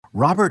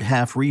Robert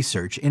Half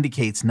research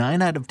indicates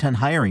 9 out of 10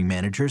 hiring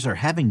managers are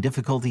having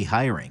difficulty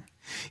hiring.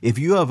 If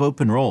you have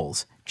open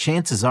roles,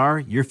 chances are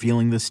you're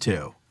feeling this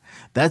too.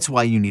 That's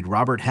why you need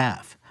Robert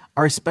Half.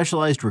 Our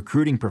specialized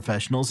recruiting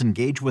professionals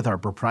engage with our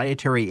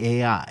proprietary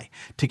AI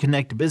to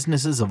connect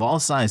businesses of all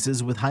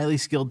sizes with highly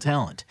skilled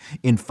talent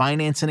in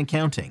finance and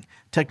accounting,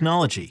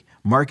 technology,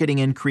 marketing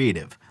and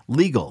creative,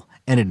 legal,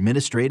 and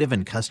administrative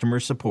and customer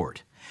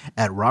support.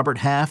 At Robert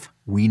Half,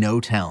 we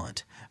know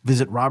talent.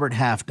 Visit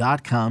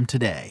roberthalf.com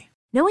today.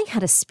 Knowing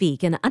how to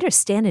speak and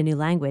understand a new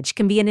language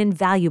can be an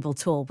invaluable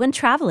tool when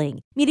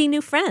traveling, meeting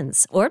new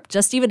friends, or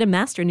just even to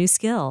master a new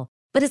skill.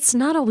 But it's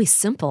not always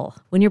simple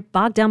when you're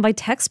bogged down by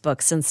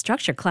textbooks and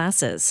structured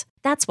classes.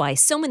 That's why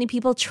so many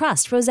people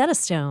trust Rosetta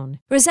Stone.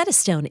 Rosetta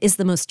Stone is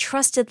the most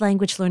trusted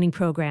language learning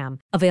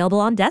program, available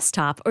on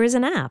desktop or as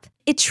an app.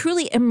 It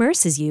truly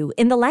immerses you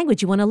in the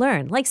language you want to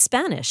learn, like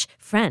Spanish,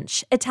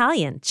 French,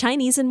 Italian,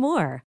 Chinese, and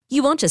more.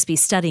 You won't just be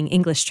studying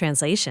English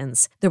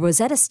translations. The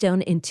Rosetta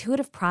Stone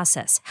intuitive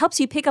process helps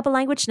you pick up a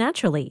language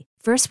naturally,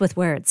 first with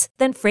words,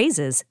 then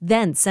phrases,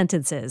 then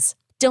sentences.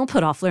 Don't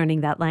put off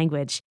learning that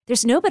language.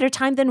 There's no better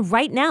time than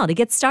right now to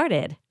get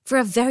started. For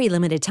a very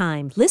limited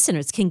time,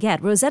 listeners can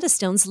get Rosetta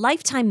Stone's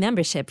lifetime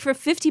membership for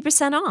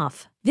 50%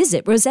 off.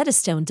 Visit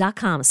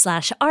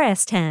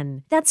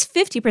rosettastone.com/rs10. That's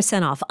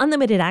 50% off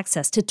unlimited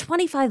access to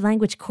 25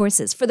 language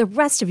courses for the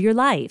rest of your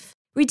life.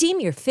 Redeem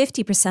your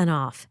 50%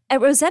 off at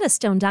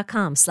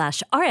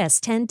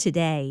rosettastone.com/rs10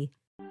 today.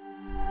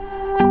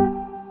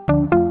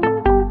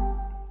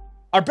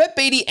 Are Brett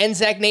Baty and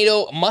Zach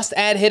Neto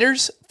must-add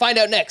hitters? Find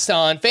out next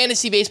on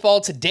Fantasy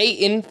Baseball Today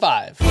in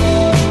 5.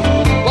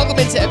 Welcome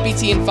into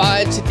FBT in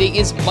 5. Today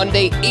is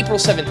Monday, April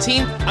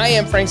 17th. I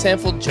am Frank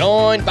Sanford,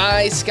 joined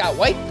by Scott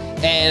White.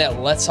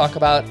 And let's talk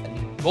about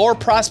more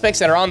prospects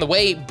that are on the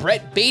way.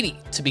 Brett Baty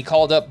to be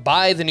called up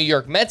by the New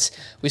York Mets.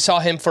 We saw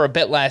him for a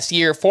bit last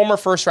year. Former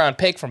first-round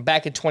pick from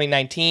back in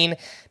 2019.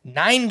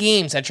 9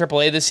 games at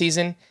AAA this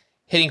season.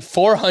 Hitting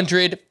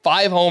 .400,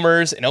 5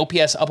 homers, an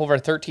OPS up over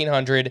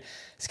 1,300.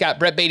 Scott,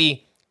 Brett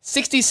Baty,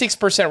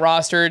 66%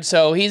 rostered,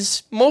 so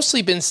he's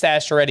mostly been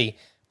stashed already.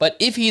 But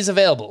if he's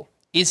available,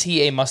 is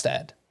he a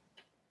must-add?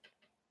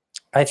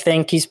 I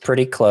think he's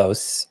pretty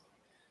close.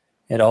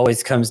 It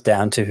always comes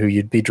down to who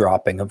you'd be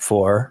dropping him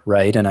for,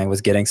 right? And I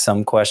was getting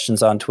some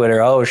questions on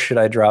Twitter. Oh, should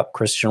I drop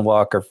Christian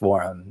Walker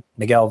for him?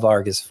 Miguel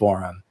Vargas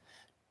for him?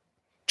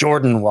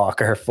 Jordan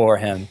Walker for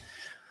him?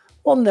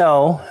 Well,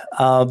 no,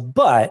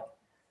 but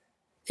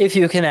if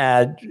you can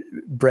add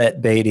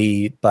Brett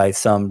Baty by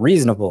some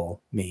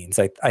reasonable means,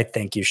 I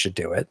think you should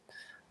do it.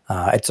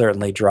 I'd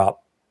certainly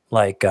drop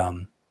like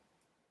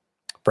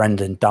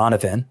Brendan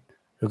Donovan,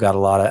 who got a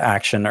lot of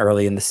action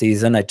early in the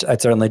season.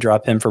 I'd certainly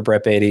drop him for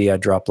Brett Baty.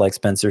 I'd drop like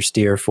Spencer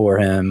Steer for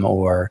him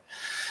or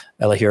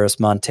Elahiris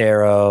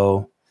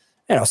Montero,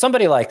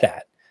 somebody like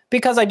that.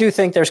 Because I do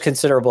think there's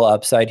considerable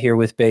upside here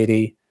with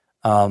Baty.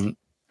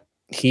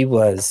 He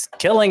was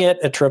killing it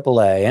at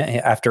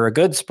AAA after a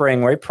good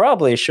spring where he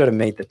probably should have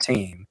made the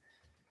team.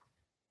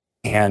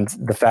 And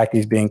the fact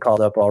he's being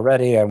called up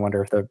already, I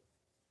wonder if the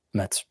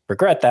Mets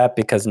regret that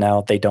because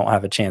now they don't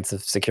have a chance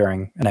of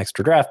securing an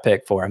extra draft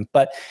pick for him.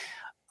 But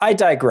I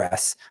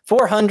digress.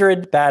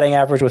 .400 batting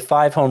average with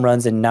 5 home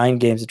runs in 9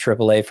 games at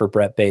AAA for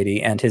Brett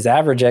Baty, and his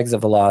average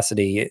exit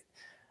velocity,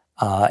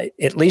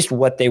 at least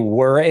what they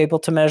were able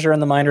to measure in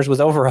the minors,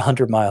 was over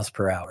 100 miles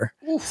per hour.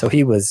 Oof. So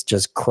he was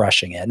just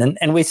crushing it.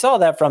 And we saw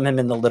that from him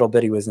in the little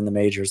bit he was in the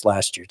majors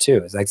last year,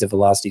 too. His exit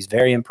velocity is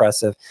very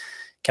impressive,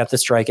 kept the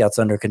strikeouts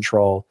under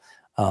control.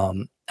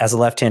 As a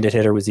left-handed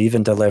hitter, was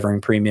even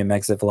delivering premium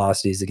exit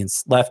velocities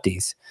against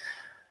lefties.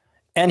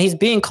 And he's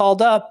being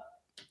called up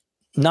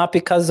not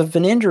because of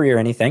an injury or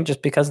anything,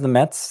 just because the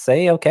Mets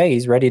say, okay,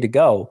 he's ready to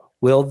go.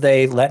 Will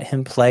they let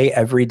him play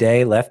every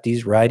day,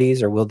 lefties,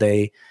 righties, or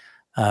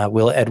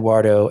will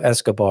Eduardo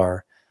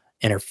Escobar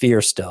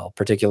interfere still,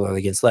 particularly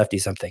against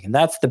lefties, something? And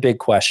that's the big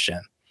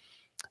question.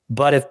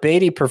 But if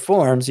Baty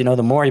performs, the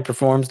more he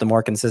performs, the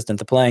more consistent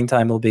the playing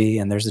time will be,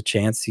 and there's a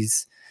chance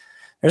he's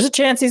a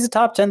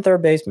top 10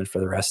 third baseman for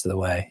the rest of the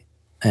way.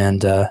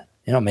 And,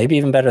 maybe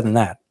even better than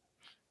that.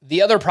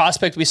 The other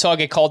prospect we saw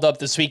get called up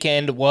this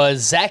weekend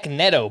was Zach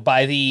Neto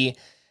by the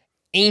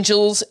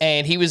Angels,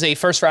 and he was a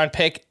first-round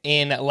pick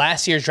in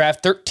last year's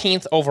draft,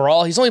 13th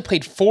overall. He's only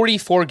played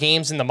 44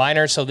 games in the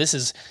minors, so this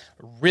is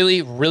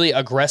really, really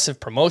aggressive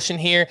promotion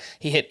here.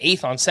 He hit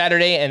 8th on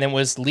Saturday and then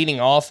was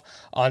leading off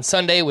on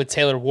Sunday with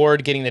Taylor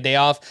Ward getting the day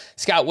off.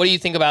 Scott, what do you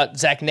think about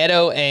Zach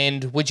Neto,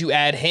 and would you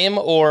add him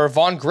or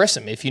Vaughn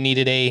Grissom if you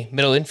needed a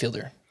middle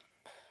infielder?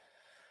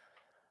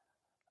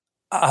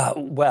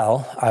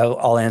 Well,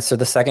 I'll answer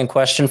the second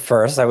question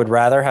first. I would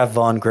rather have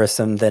Vaughn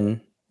Grissom than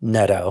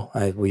Neto.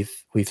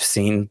 We've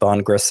seen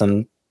Vaughn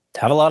Grissom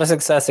have a lot of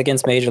success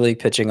against major league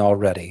pitching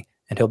already,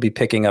 and he'll be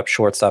picking up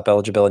shortstop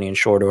eligibility in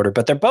short order.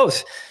 But they're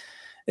both,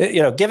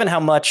 given how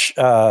much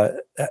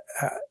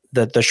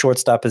the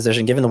shortstop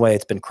position, given the way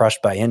it's been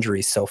crushed by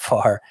injuries so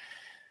far,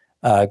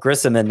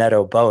 Grissom and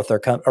Neto both are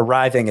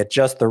arriving at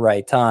just the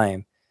right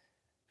time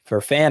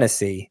for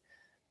fantasy.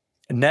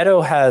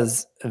 Neto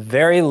has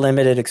very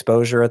limited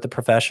exposure at the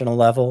professional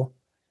level.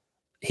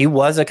 He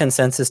was a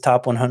consensus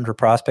top 100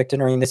 prospect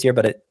entering this year,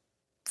 but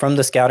from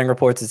the scouting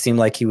reports, it seemed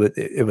like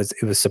it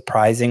was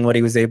surprising what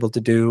he was able to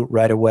do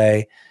right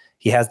away.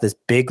 He has this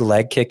big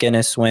leg kick in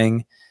his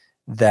swing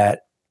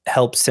that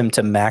helps him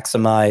to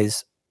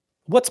maximize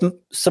what's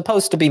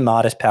supposed to be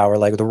modest power.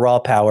 Like the raw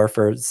power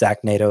for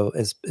Zach Neto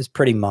is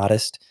pretty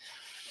modest,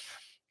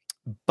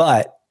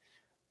 but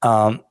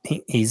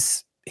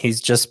he's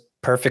just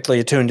perfectly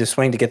attuned to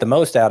swing to get the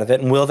most out of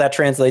it. And will that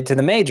translate to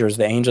the majors?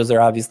 The Angels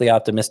are obviously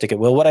optimistic it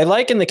will. What I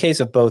like in the case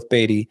of both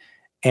Baty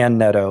and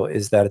Neto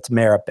is that it's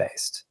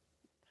merit-based.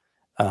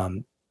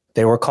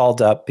 They were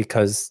called up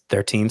because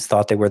their teams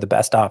thought they were the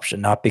best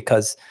option, not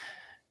because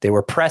they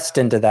were pressed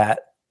into that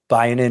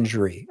by an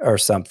injury or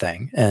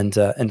something. And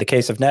in the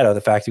case of Neto,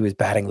 the fact he was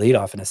batting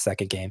leadoff in his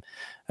second game,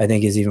 I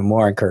think is even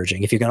more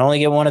encouraging. If you can only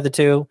get one of the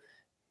two,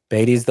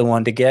 Baty's the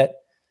one to get,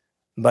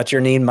 but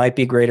your need might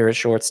be greater at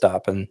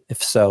shortstop. And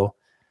if so,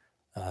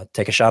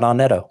 take a shot on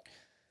Neto.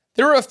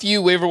 There were a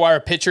few waiver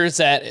wire pitchers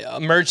that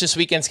emerged this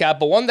weekend, Scott,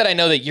 but one that I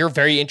know that you're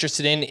very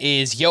interested in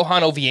is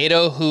Johan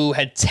Oviedo, who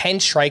had 10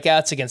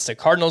 strikeouts against the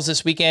Cardinals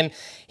this weekend.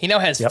 He now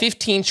has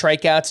 15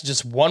 strikeouts,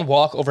 just one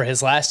walk over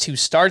his last two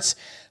starts,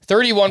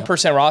 31%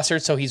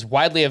 rostered, so he's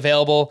widely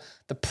available.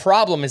 The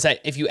problem is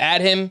that if you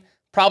add him,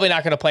 probably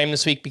not going to play him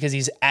this week because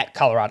he's at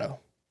Colorado.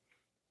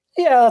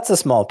 Yeah, that's a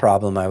small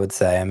problem, I would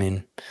say. I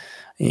mean,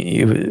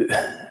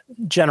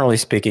 generally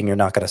speaking, you're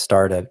not going to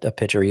start a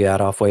pitcher you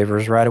add off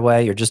waivers right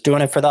away. You're just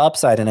doing it for the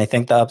upside. And I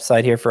think the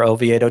upside here for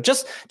Oviedo,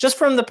 just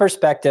from the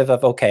perspective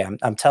of, okay,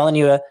 I'm telling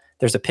you,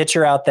 there's a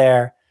pitcher out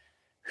there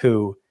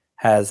who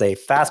has a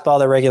fastball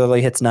that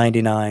regularly hits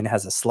 99,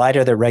 has a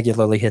slider that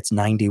regularly hits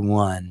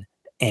 91,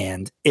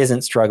 and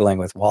isn't struggling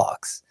with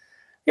walks.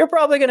 You're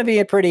probably going to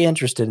be pretty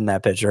interested in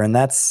that pitcher. And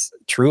that's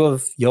true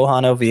of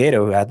Johan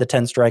Oviedo, who had the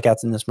 10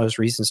 strikeouts in this most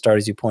recent start,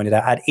 as you pointed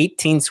out, had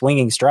 18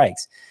 swinging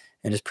strikes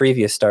in his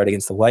previous start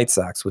against the White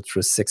Sox, which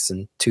was 6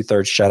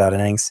 2/3 shutout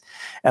innings.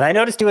 And I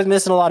noticed he was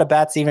missing a lot of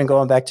bats, even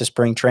going back to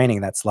spring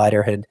training. That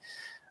slider had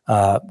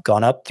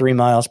gone up 3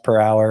 miles per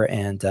hour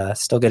and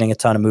still getting a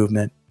ton of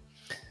movement.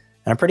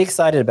 And I'm pretty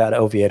excited about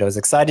Oviedo, as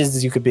excited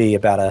as you could be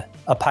about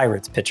a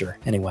Pirates pitcher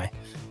anyway.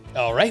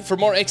 All right, for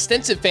more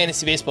extensive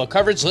fantasy baseball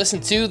coverage, listen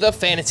to the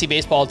Fantasy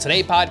Baseball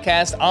Today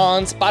podcast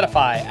on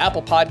Spotify,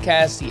 Apple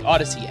Podcasts, the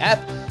Odyssey app,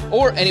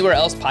 or anywhere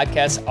else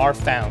podcasts are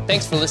found.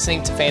 Thanks for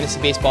listening to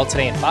Fantasy Baseball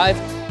Today in 5,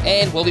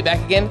 and we'll be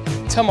back again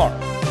tomorrow.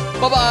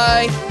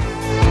 Bye-bye.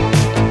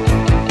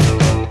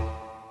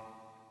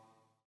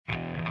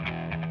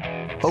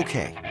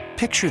 Okay,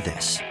 picture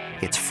this.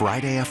 It's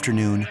Friday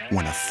afternoon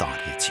when a thought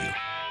hits you.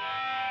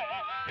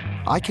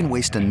 I can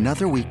waste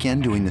another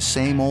weekend doing the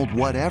same old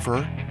whatever,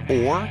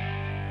 or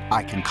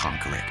I can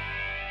conquer it.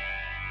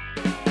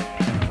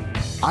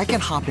 I can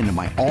hop into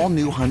my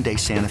all-new Hyundai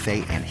Santa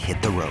Fe and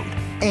hit the road.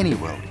 Any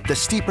road. The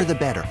steeper, the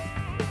better.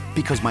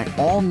 Because my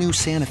all-new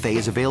Santa Fe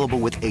is available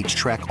with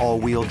H-Track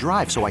all-wheel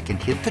drive, so I can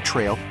hit the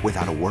trail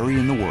without a worry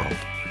in the world.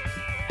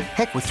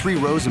 Heck, with 3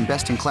 rows and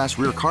best-in-class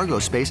rear cargo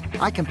space,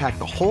 I can pack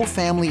the whole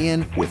family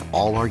in with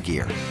all our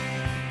gear.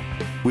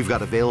 We've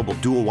got available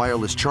dual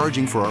wireless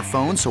charging for our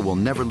phones, so we'll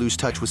never lose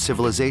touch with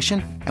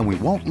civilization, and we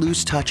won't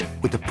lose touch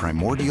with the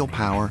primordial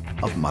power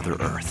of Mother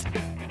Earth.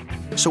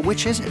 So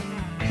which is it?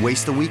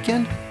 Waste the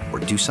weekend or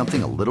do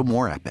something a little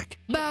more epic?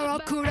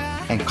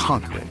 And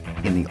conquer it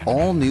in the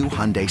all-new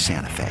Hyundai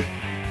Santa Fe.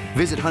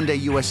 Visit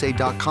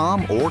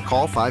HyundaiUSA.com or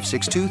call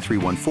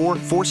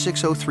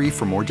 562-314-4603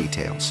 for more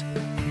details.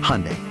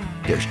 Hyundai,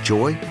 there's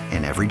joy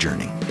in every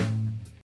journey.